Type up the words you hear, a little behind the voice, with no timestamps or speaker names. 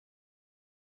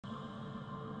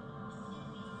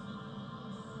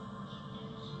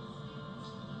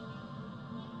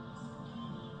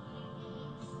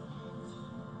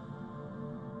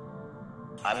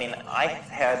I mean,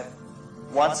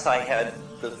 once I had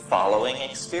the following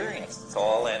experience. It's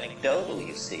all anecdotal,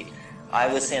 you see.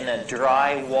 I was in a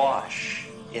dry wash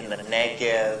in the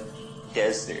Negev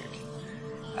desert,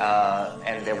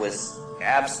 and there was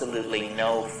absolutely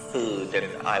no food,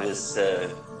 and I was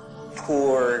a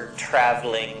poor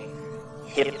traveling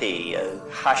hippie, a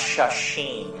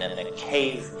hashashin, and a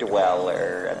cave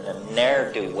dweller, and a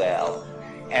ne'er-do-well,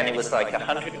 and it was like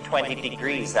 120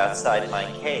 degrees outside my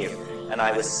cave, and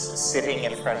I was sitting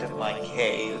in front of my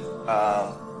cave,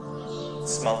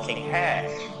 smoking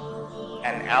hash,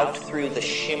 and out through the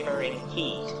shimmering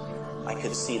heat, I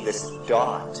could see this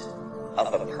dot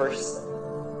of a person.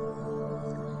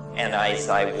 And as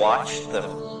I watched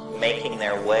them making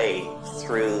their way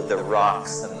through the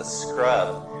rocks and the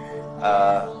scrub,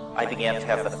 I began to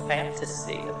have a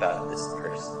fantasy about this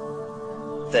person,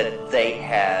 that they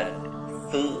had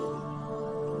food,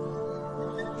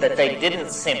 that they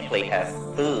didn't simply have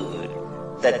food,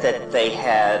 that they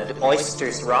had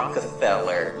oysters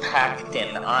Rockefeller packed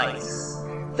in ice,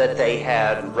 that they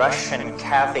had Russian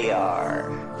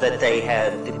caviar, that they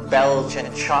had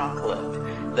Belgian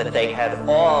chocolate, that they had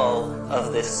all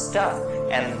of this stuff.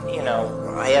 And, you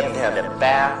know, I hadn't had a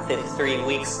bath in 3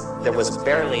 weeks. There was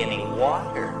barely any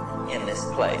water in this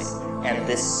place. And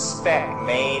this speck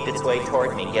made its way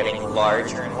toward me, getting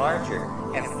larger and larger.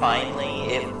 And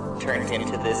finally, it turned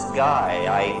into this guy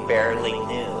I barely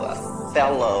knew, a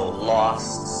fellow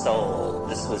lost soul.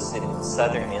 This was in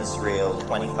southern Israel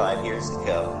 25 years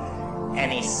ago.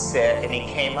 And he said, and he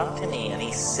came up to me and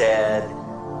he said,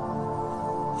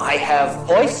 I have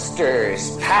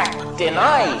oysters packed in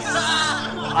ice.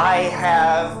 I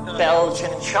have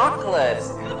Belgian chocolate.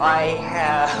 I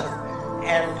have,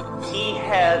 and he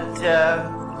had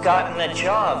gotten a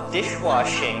job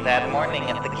dishwashing that morning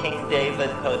at the King David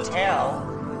Hotel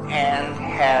and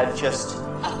had just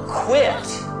quit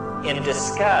in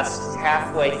disgust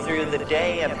halfway through the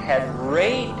day and had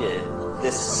raided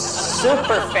this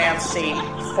super fancy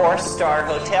 4-star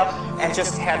hotel and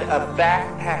just had a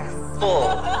backpack full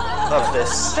of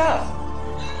this stuff.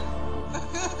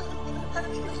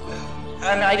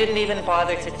 And I didn't even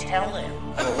bother to tell him.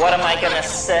 I mean, what am I going to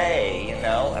say, you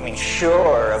know? I mean,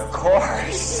 sure, of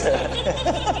course.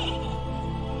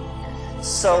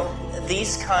 So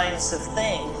these kinds of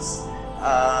things,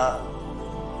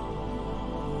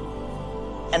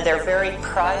 and they're very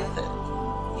private.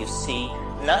 You see,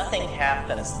 nothing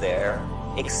happens there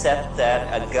except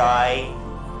that a guy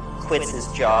quits his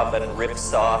job and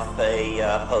rips off a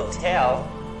hotel,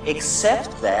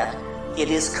 except that it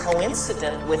is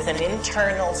coincident with an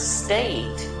internal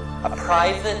state, a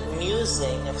private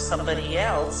musing of somebody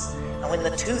else, and when the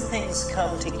two things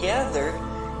come together,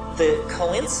 the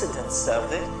coincidence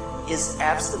of it is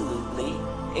absolutely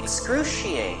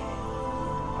excruciating.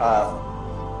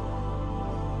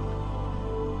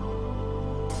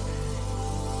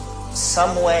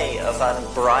 Some way of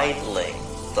unbridling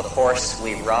the horse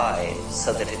we ride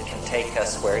so that it can take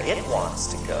us where it wants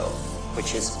to go,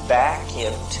 which is back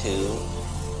into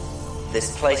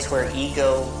this place where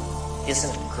ego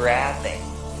isn't grabbing.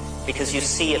 Because you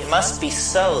see, it must be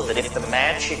so that if the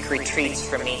magic retreats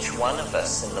from each one of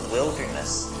us in the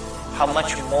wilderness, how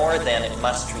much more then it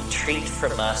must retreat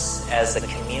from us as a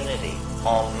community,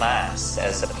 en masse,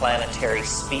 as a planetary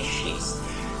species.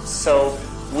 So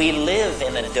we live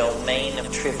in a domain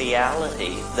of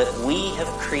triviality that we have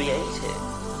created.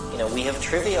 You know, we have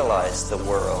trivialized the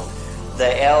world.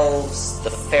 The elves, the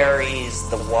fairies,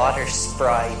 the water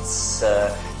sprites,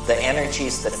 the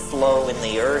energies that flow in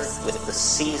the earth with the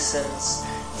seasons,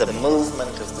 the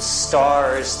movement of the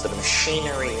stars, the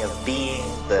machinery of being,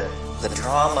 the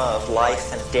drama of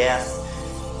life and death.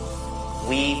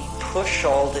 We push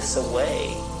all this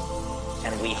away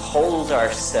and we hold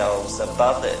ourselves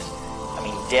above it. I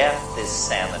mean, death is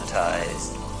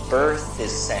sanitized, birth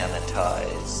is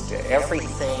sanitized,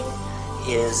 everything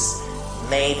is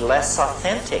made less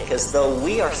authentic, as though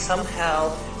we are somehow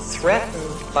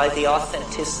threatened by the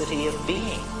authenticity of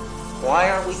being. Why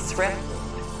are we threatened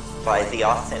by the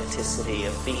authenticity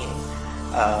of being?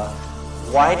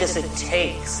 Why does it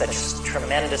take such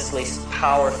tremendously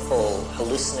powerful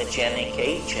hallucinogenic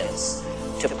agents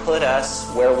to put us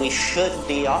where we should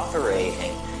be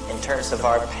operating in terms of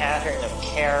our pattern of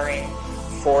caring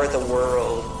for the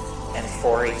world and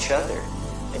for each other?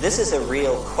 And this is a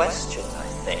real question, I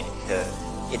think.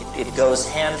 It goes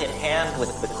hand in hand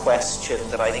with the question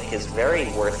that I think is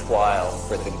very worthwhile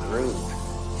for the group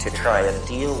to try and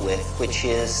deal with, which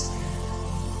is,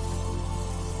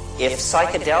 if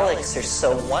psychedelics are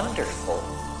so wonderful,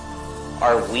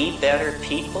 are we better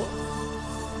people?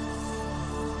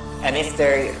 And if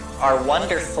they are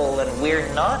wonderful and we're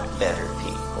not better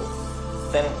people,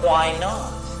 then why not?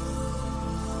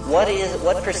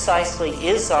 What precisely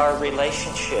is our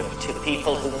relationship to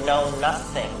people who know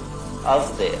nothing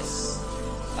of this?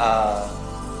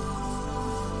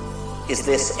 Is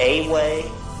this a way?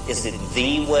 Is it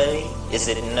the way? Is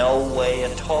it no way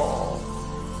at all?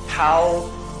 How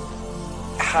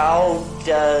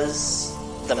does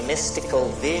the mystical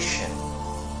vision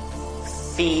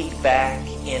feed back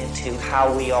into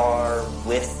how we are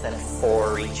with and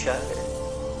for each other?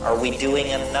 Are we doing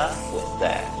enough with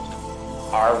that?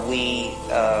 Are we,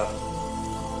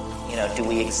 do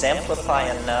we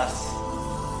exemplify enough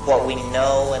what we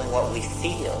know and what we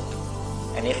feel?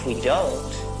 And if we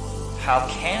don't, how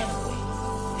can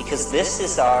we? Because this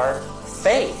is our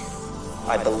faith,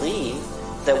 I believe,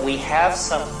 that we have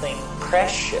something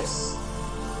precious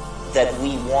that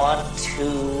we want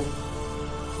to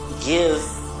give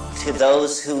to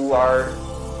those who are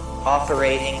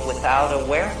operating without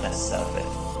awareness of it.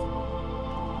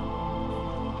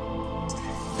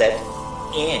 That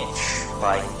inch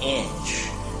by inch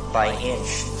by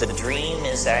inch, the dream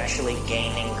is actually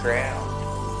gaining ground.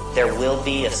 There will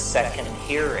be a second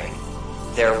hearing.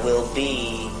 There will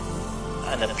be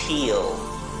an appeal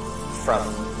from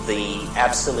the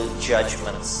absolute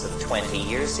judgments of 20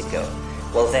 years ago.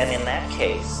 Well, then in that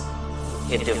case,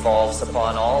 it devolves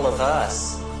upon all of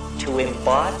us to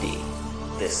embody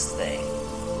this thing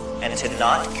and to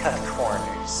not cut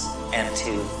corners and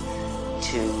to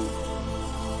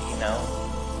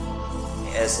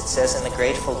as it says in the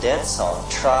Grateful Dead song,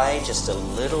 try just a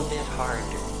little bit harder,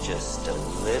 just a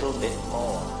little bit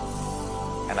more.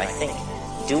 And I think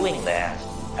doing that,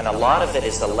 and a lot of it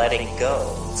is a letting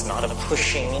go. It's not a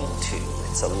pushing into,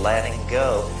 it's a letting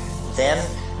go. Then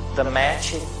the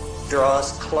magic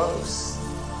draws close.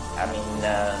 I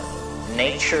mean,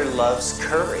 nature loves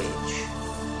courage.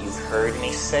 You've heard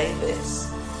me say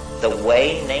this. The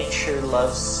way nature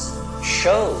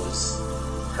shows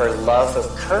her love of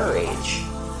courage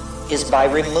is by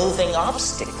removing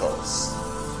obstacles.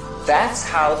 That's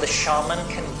how the shaman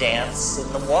can dance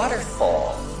in the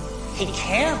waterfall. He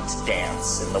can't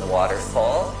dance in the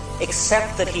waterfall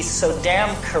except that he's so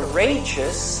damn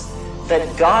courageous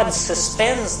that God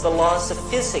suspends the laws of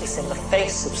physics in the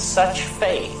face of such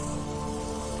faith.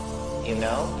 You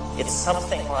know, it's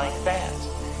something like that.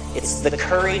 It's the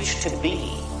courage to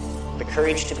be. The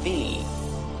courage to be.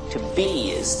 To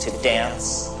be is to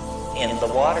dance in the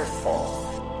waterfall.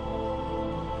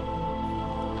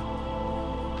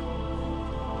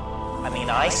 I mean,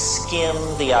 I skim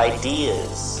the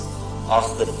ideas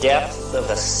off the depth of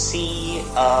a sea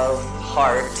of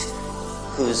heart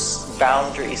whose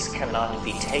boundaries cannot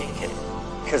be taken,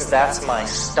 because that's my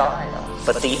style.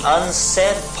 But the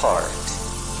unsaid part,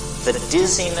 the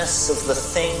dizziness of the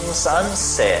things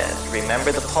unsaid.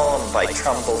 Remember the poem by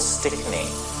Trumbull Stickney?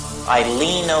 I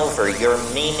lean over your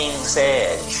meaning's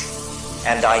edge,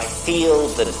 and I feel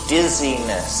the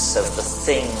dizziness of the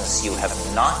things you have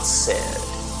not said.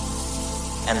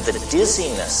 And the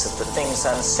dizziness of the things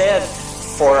unsaid,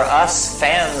 for us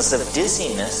fans of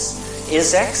dizziness,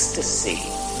 is ecstasy,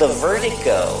 the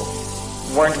vertigo.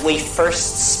 Weren't we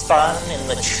first spun in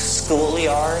the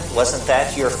schoolyard? Wasn't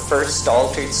that your first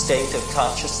altered state of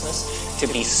consciousness? To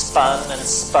be spun and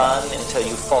spun until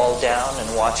you fall down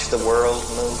and watch the world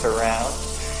move around?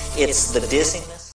 It's the dizziness